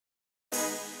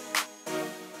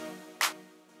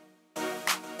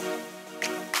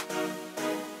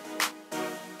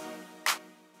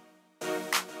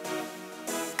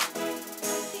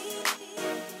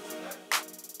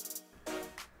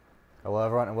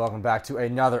and welcome back to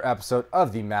another episode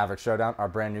of the Maverick Showdown, our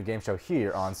brand new game show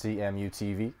here on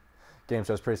CMU-TV. Game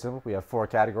show is pretty simple. We have 4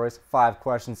 categories, 5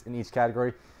 questions in each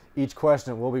category. Each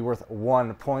question will be worth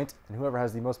 1 point, and whoever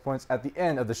has the most points at the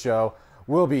end of the show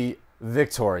will be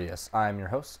victorious. I am your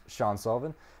host, Sean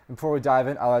Sullivan. And before we dive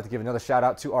in, I'd like to give another shout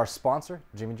out to our sponsor,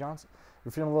 Jimmy John's. If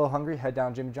you're feeling a little hungry, head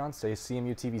down to Jimmy John's, say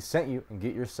CMU-TV sent you, and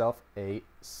get yourself a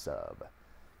sub.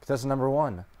 Contestant number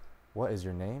 1, what is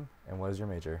your name and what is your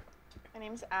major? My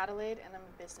name's Adelaide, and I'm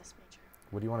a business major.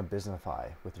 What do you want to businessify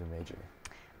with your major?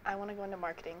 I want to go into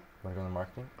marketing. You want to go into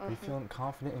marketing? Are you feeling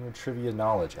confident in your trivia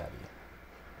knowledge, Abby?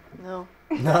 No.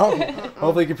 No?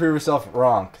 Hopefully you can prove yourself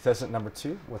wrong. Contestant number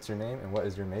 2, what's your name and what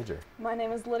is your major? My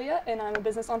name is Lydia, and I'm a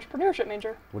business entrepreneurship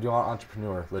major. What do you want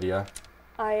entrepreneur, Lydia?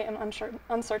 I am uncertain.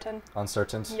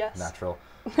 Uncertain? Yes. Natural.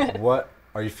 What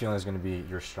are you feeling is going to be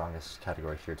your strongest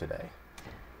category here today?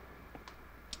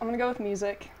 I'm going to go with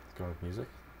music. Going with music.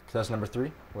 Contestant number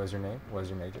 3, what is your name? What is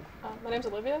your major? My name's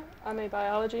Olivia. I'm a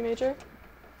biology major.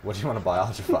 What do you want to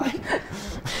biologify?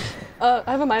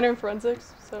 I have a minor in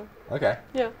forensics, so. Okay.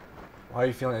 Yeah. How are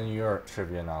you feeling in your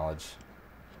trivia knowledge?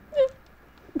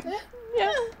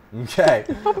 Yeah. Okay.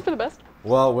 Hoping for the best.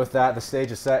 Well, with that, the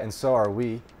stage is set, and so are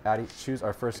we. Addie, choose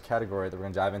our first category that we're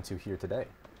going to dive into here today.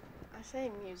 I say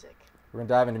music. We're going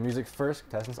to dive into music first.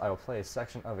 Contestants, I will play a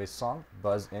section of a song.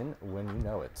 Buzz in when you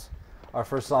know it. Our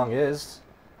first song is...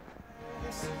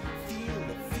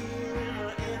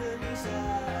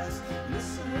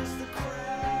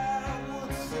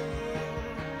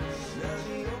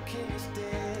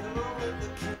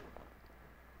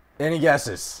 Any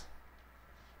guesses?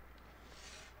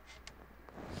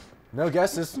 No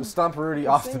guesses. Stump Rudy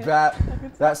off the bat.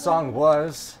 That song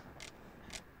was...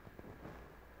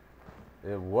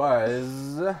 It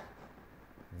was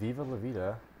Viva La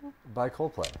Vida by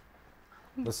Coldplay.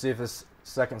 Let's see if this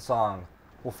second song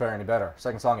will fare any better.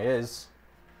 Second song is...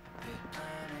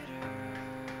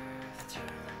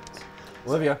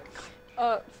 Olivia.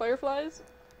 Fireflies.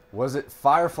 Was it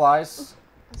Fireflies?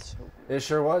 That's so It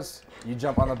sure was. You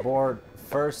jump on the board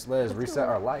first. Liz, reset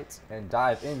our lights and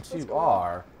dive into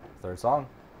our third song.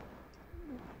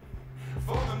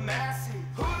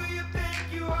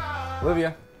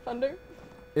 Olivia. Thunder.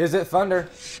 Is it Thunder?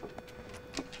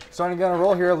 Starting to get on a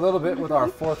roll here a little bit with our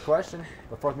fourth question.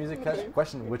 The fourth music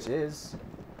question, which is...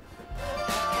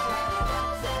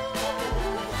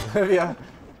 Olivia.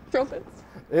 Trumpets.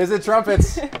 Is it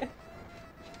Trumpets?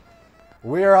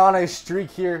 We are on a streak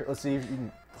here. Let's see if you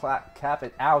can cap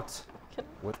it out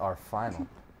with our final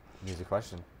music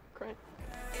question. Great.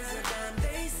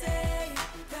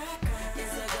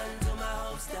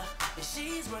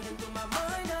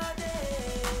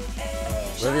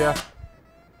 Olivia.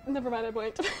 Never mind, I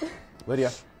blanked.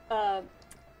 Lydia.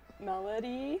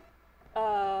 Melody.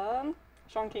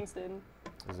 Sean Kingston.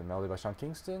 Is it Melody by Sean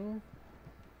Kingston?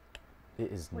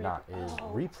 It is not. It is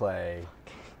Oh. Replay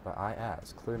by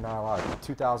IAS. Clearly not allowed.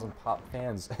 2,000 pop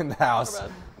fans in the house. Our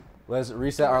bad. Let's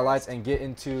reset our lights and get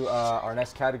into our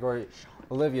next category.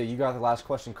 Olivia, you got the last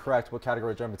question correct. What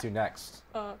category jump into next?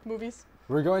 Movies.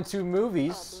 We're going to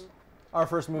movies. Our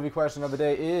first movie question of the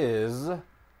day is...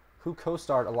 Who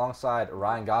co-starred alongside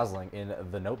Ryan Gosling in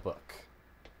The Notebook?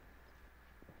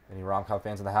 Any rom-com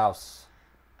fans in the house?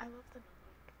 I love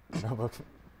the Notebook.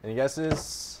 Any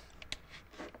guesses?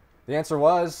 The answer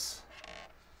was...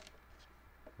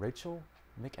 Rachel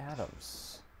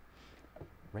McAdams.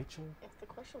 Rachel If the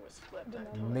question was flipped, I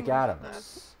don't know.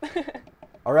 McAdams.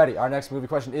 Alrighty, our next movie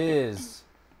question is...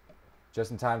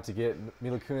 Just in time to get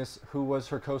Mila Kunis, who was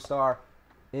her co-star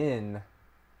in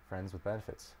Friends with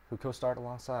Benefits. Who co-starred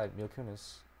alongside Mila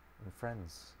Kunis in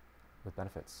Friends with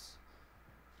Benefits.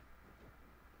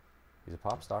 He's a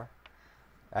pop star.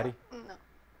 Addie, No.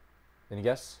 any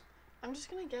guess? I'm just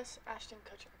going to guess Ashton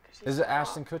Kutcher. 'Cause he's Is it hot.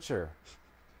 Ashton Kutcher?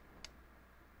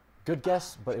 Good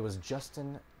guess, but it was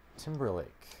Justin Timberlake.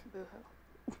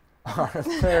 Boo-hoo. Our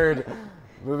third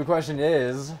movie question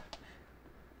is...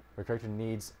 Our character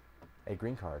needs a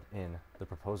green card in The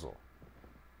Proposal.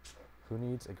 Who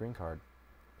needs a green card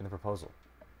in The Proposal?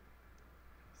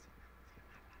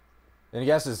 Any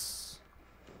guesses?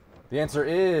 The answer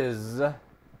is...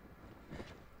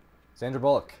 Sandra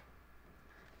Bullock.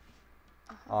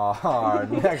 Our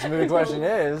next movie question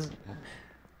is...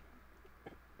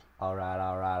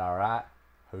 Alright.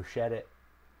 Who said it?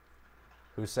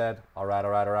 Who said,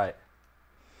 alright?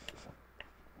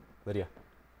 Lydia.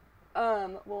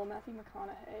 Well, Matthew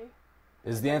McConaughey.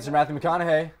 Is the answer Matthew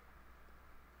McConaughey?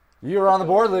 You are on the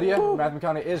board, Lydia. Matthew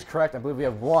McConaughey is correct. I believe we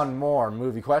have one more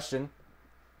movie question.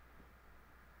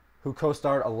 Who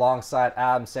co-starred alongside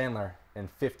Adam Sandler in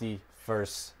 50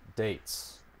 First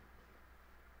Dates?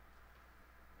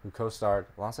 who co-starred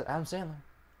alongside Adam Sandler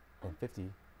in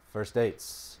 50 First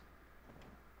Dates?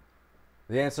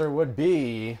 The answer would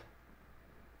be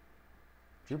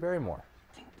Drew Barrymore.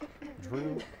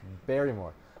 Drew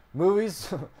Barrymore.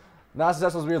 Movies, not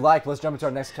successful as we would like. Let's jump into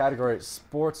our next category,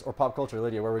 sports or pop culture.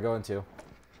 Lydia, where are we going to?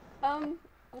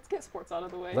 Let's get sports out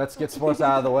of the way. Let's get sports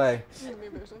out of the way. Me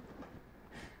version.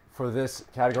 For this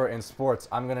category in sports,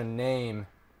 I'm going to name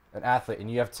an athlete, and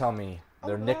you have to tell me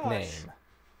their gosh. nickname.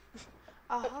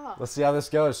 Aha. Let's see how this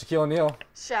goes. Shaquille O'Neal.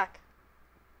 Shaq.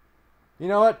 You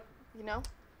know what? You know?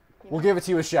 We'll give it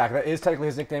to you with Shaq. That is technically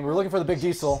his nickname. We're looking for the Big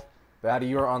Diesel. But Addy,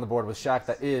 you are on the board with Shaq.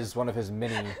 That is one of his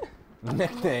many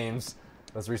nicknames.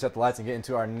 Let's reset the lights and get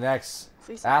into our next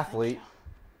Please, athlete. thank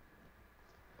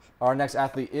Our next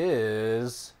athlete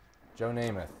is Joe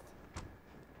Namath.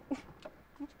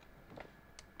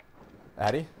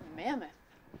 Addy? you. Mammoth.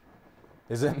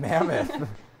 Is it Mammoth?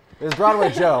 It's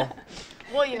Broadway Joe.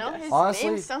 Well, you know, his Honestly,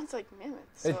 name sounds like Mammoth.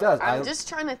 So it does. I'm just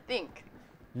trying to think.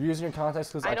 You're using your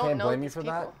context clues. I don't can't know blame you these for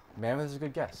that. people. Mammoth is a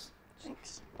good guess.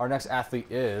 Thanks. Our next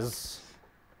athlete is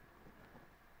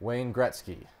Wayne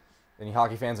Gretzky. Any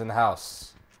hockey fans in the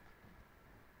house?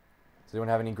 Does anyone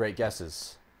have any great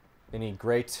guesses? Any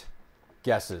great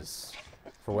guesses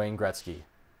for Wayne Gretzky?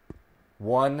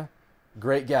 One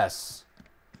great guess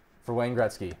for Wayne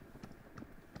Gretzky.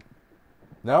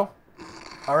 No?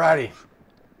 Alrighty.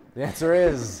 The answer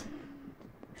is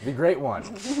the great one.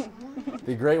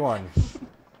 The great one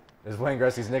is Wayne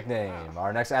Gretzky's nickname.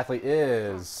 Our next athlete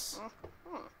is,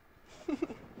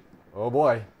 oh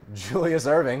boy, Julius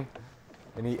Erving.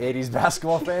 Any 80s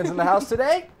basketball fans in the house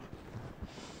today?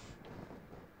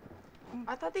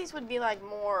 I thought these would be like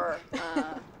more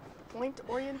point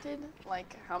oriented.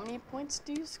 Like, how many points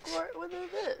do you score with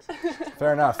this?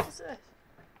 Fair enough. What's this?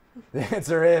 The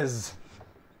answer is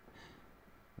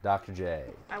Dr. J.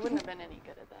 I wouldn't have been any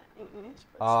good at that. English,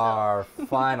 but Our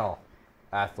final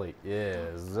athlete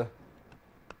is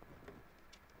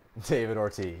David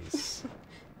Ortiz.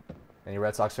 Any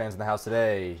Red Sox fans in the house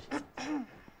today?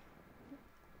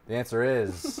 The answer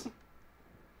is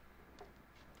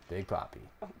Big Papi.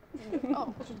 still.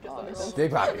 Oh,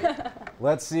 Big Papi.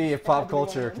 Let's see if pop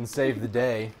culture can save the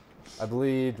day. I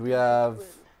believe we have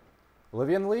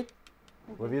Olivia in the lead.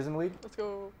 Olivia's in the lead. Let's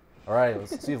go. All right,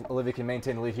 let's see if Olivia can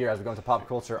maintain the lead here as we go into pop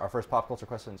culture. Our first pop culture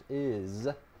question is...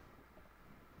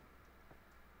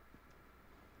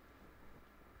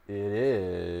 It is...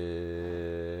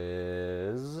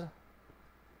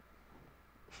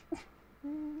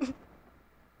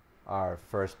 Our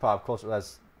first pop culture...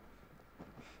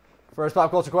 First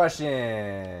pop culture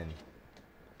question.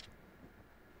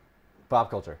 Pop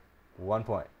culture. 1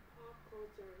 point.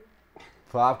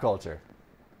 Pop culture.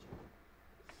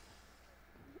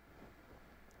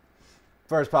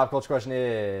 First pop culture question is...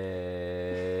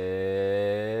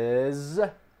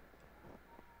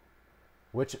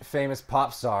 Which famous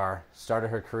pop star started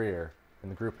her career in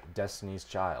the group Destiny's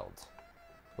Child?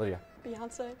 Lydia.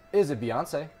 Beyonce. Is it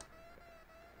Beyonce?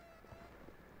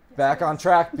 Back on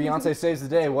track. Beyonce saves the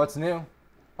day. What's new?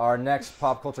 Our next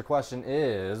pop culture question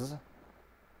is...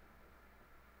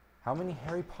 How many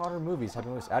Harry Potter movies have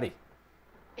been released? Addie.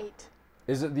 8.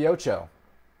 Is it the Ocho?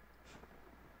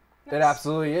 It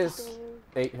absolutely is.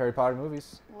 8 Harry Potter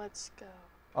movies. Let's go.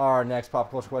 Our next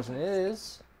pop culture question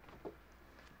is...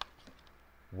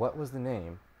 What was the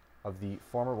name of the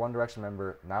former One Direction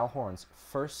member Niall Horan's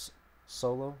first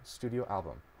solo studio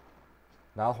album?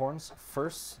 Niall Horan's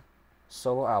first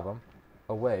solo album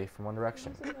away from One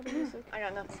Direction. I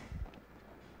got nothing.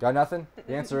 Got nothing?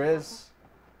 The answer is...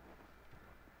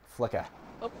 Flickr.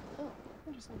 Oh,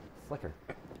 interesting. Flickr.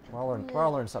 We're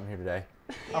all learning something here today.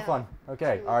 How Yeah. fun.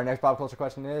 Okay, our next pop culture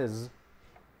question is...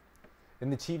 In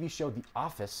the TV show The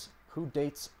Office, who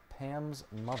dates Pam's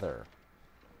mother?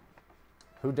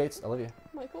 Who dates Olivia?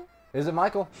 Michael? Is it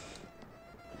Michael?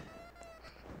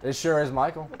 It sure is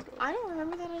Michael. I don't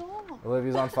remember that at all.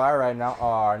 Olivia's on fire right now.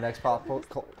 Our next pop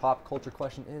culture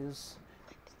question is...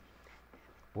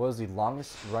 What was the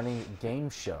longest running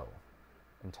game show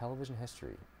in television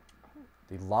history?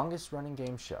 The longest running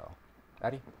game show.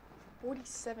 Addie?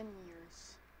 47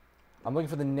 years. I'm looking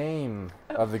for the name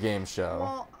of the game show.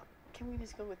 Well, can we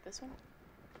just go with this one?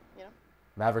 You know?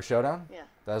 Maverick Showdown? Yeah.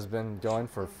 That has been going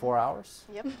for 4 hours.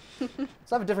 Yep. Let's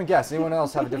have a different guess. Anyone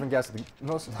else have a different guess? The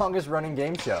most longest running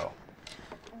game show.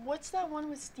 What's that one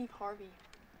with Steve Harvey?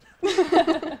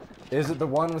 Is it the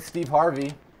one with Steve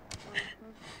Harvey?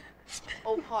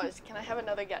 Oh, pause. Can I have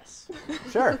another guess?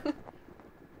 Sure.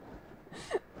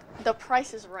 The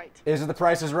Price is Right. Is it The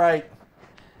Price is Right?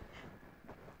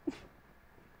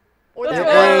 Or It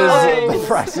that is The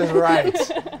Price is Right.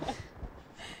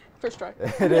 First try.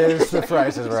 It is The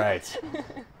Price is Right.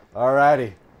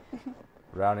 Alrighty.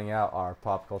 Rounding out our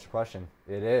pop culture question.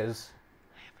 It is.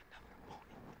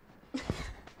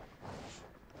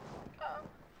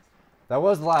 That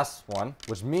was the last one,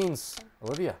 which means,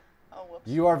 Olivia, Oh, whoops.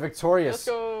 you are victorious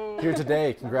Let's go. here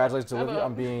today. Congratulations to Mav Olivia up.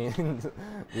 on being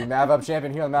the Mav Up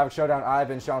champion here on the Maverick Showdown. I've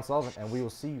been Sean Sullivan, and we will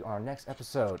see you on our next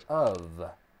episode of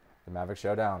the Maverick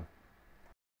Showdown.